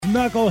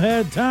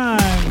Knucklehead time.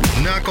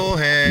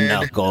 Knucklehead.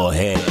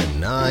 Knucklehead.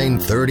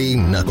 9:30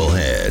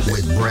 Knucklehead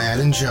with Brad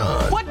and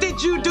John. What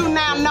did you do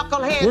now,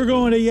 Knucklehead? We're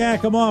going to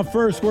Yakima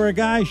first, where a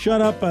guy shot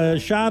up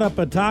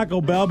a Taco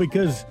Bell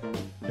because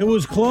it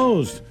was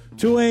closed.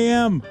 2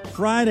 a.m.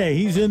 Friday.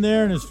 He's in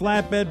there in his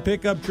flatbed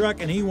pickup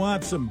truck, and he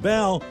wants some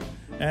Bell.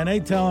 And they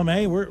tell him,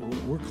 hey, we're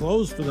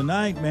closed for the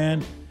night,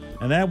 man.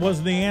 And that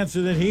wasn't the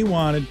answer that he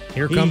wanted.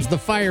 Here comes the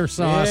fire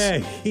sauce.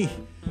 Yeah,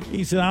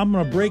 he said, I'm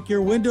going to break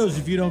your windows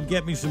if you don't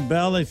get me some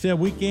Bell. They said,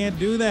 we can't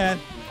do that.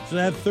 So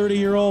that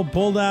 30-year-old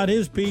pulled out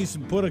his piece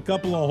and put a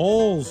couple of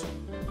holes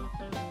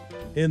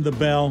in the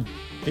Bell.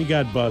 He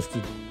got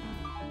busted.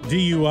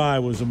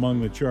 DUI was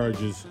among the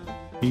charges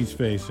he's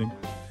facing.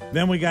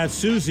 Then we got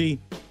Susie,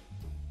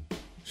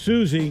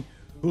 who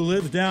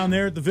lives down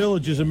there at the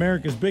Villages,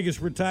 America's biggest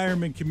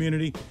retirement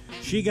community.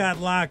 She got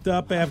locked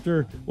up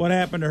after what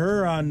happened to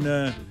her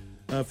on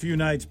a few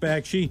nights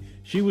back. She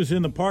was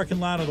in the parking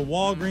lot of the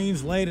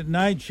Walgreens late at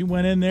night. She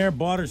went in there,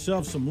 bought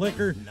herself some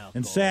liquor,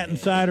 and sat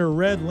inside her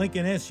red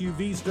Lincoln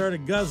SUV,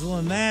 started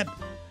guzzling that.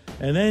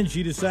 And then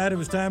she decided it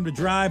was time to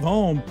drive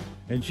home,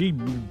 and she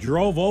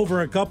drove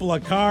over a couple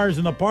of cars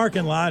in the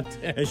parking lot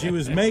as she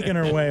was making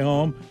her way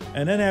home.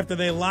 And then after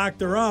they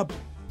locked her up,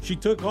 she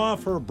took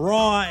off her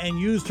bra and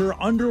used her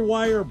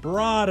underwire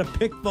bra to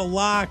pick the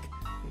lock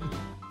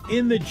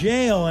in the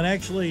jail and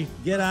actually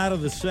get out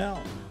of the cell.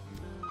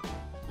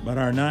 But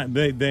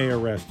they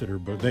arrested her,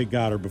 but they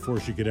got her before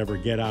she could ever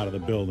get out of the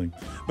building.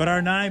 But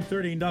our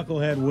 9:30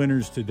 Knucklehead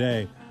winners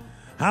today.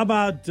 How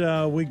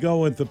about we go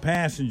with the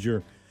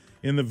passenger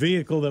in the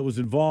vehicle that was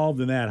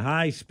involved in that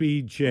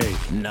high-speed chase?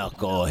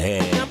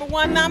 Knucklehead. Number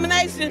one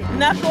nomination,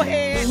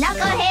 Knucklehead.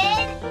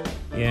 Knucklehead?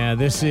 Yeah,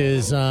 this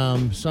is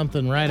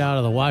something right out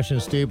of the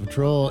Washington State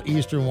Patrol,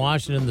 Eastern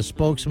Washington. The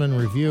spokesman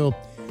review.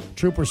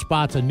 Trooper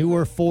spots a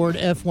newer Ford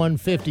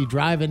F-150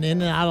 driving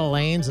in and out of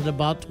lanes at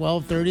about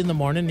 12:30 in the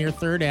morning near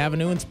 3rd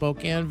Avenue in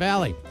Spokane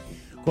Valley.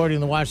 According to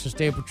the Washington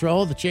State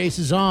Patrol, the chase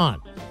is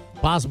on.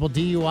 Possible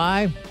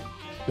DUI.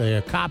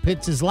 The cop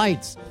hits his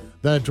lights.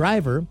 The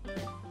driver,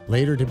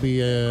 later to be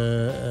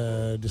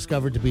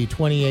discovered to be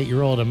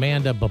 28-year-old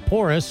Amanda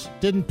Baporis,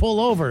 didn't pull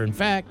over. In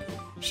fact,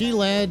 she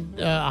led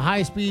a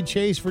high-speed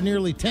chase for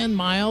nearly 10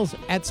 miles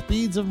at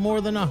speeds of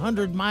more than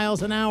 100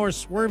 miles an hour,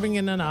 swerving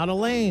in and out of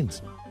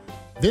lanes.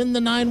 Then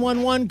the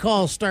 911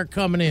 calls start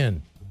coming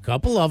in. A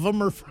couple of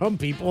them are from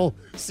people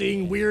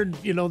seeing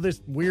this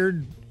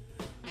weird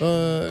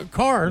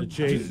car.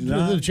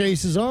 The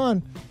chase is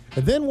on.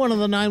 And then one of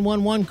the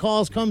 911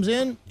 calls comes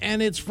in,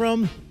 and it's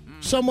from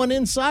someone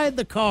inside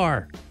the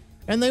car.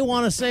 And they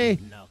want to say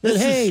that,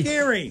 This hey, is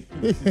scary.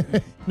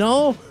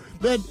 no,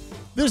 that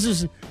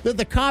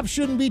the cops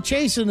shouldn't be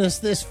chasing us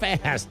this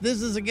fast.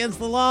 This is against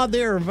the law.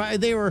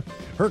 Her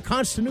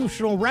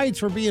constitutional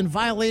rights were being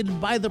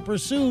violated by the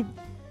pursuit.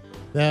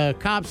 The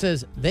cop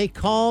says they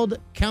called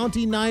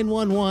County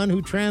 911,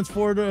 who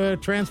transferred them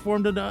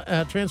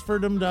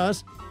to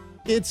us.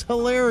 It's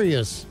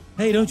hilarious.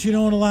 Hey, don't you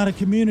know in a lot of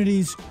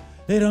communities,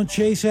 they don't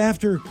chase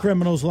after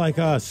criminals like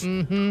us.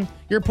 Mm-hmm.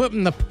 You're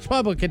putting the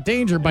public at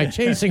danger by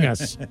chasing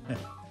us.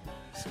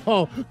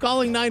 So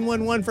calling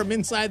 911 from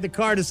inside the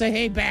car to say,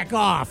 hey, back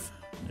off.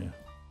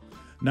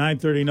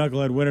 9:30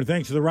 Knucklehead winner.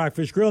 Thanks to the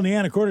Rockfish Grill and the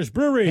Anacortes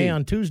Brewery. Hey,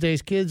 on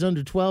Tuesdays, kids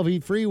under 12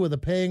 eat free with a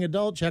paying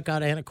adult. Check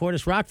out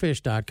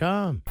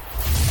AnacortesRockfish.com.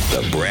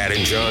 The Brad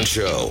and John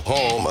Show,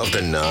 home of the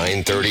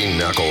 9:30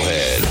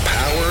 Knucklehead.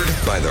 Powered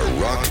by the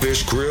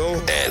Rockfish Grill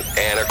and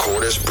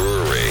Anacortes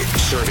Brewery.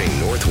 Serving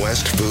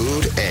Northwest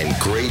food and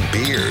great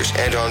beers.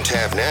 And on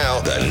tap now,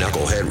 the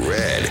Knucklehead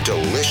Red.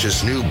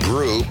 Delicious new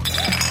brew.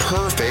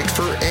 Perfect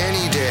for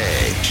any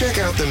day. Check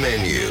out the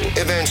menu,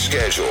 event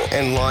schedule,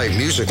 and live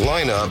music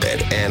lineup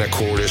at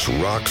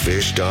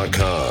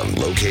AnacortesRockfish.com.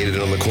 Located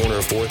on the corner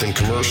of 4th and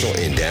Commercial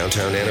in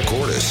downtown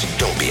Anacortes.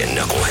 Don't be a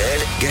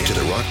knucklehead. Get to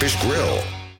the Rockfish Grill.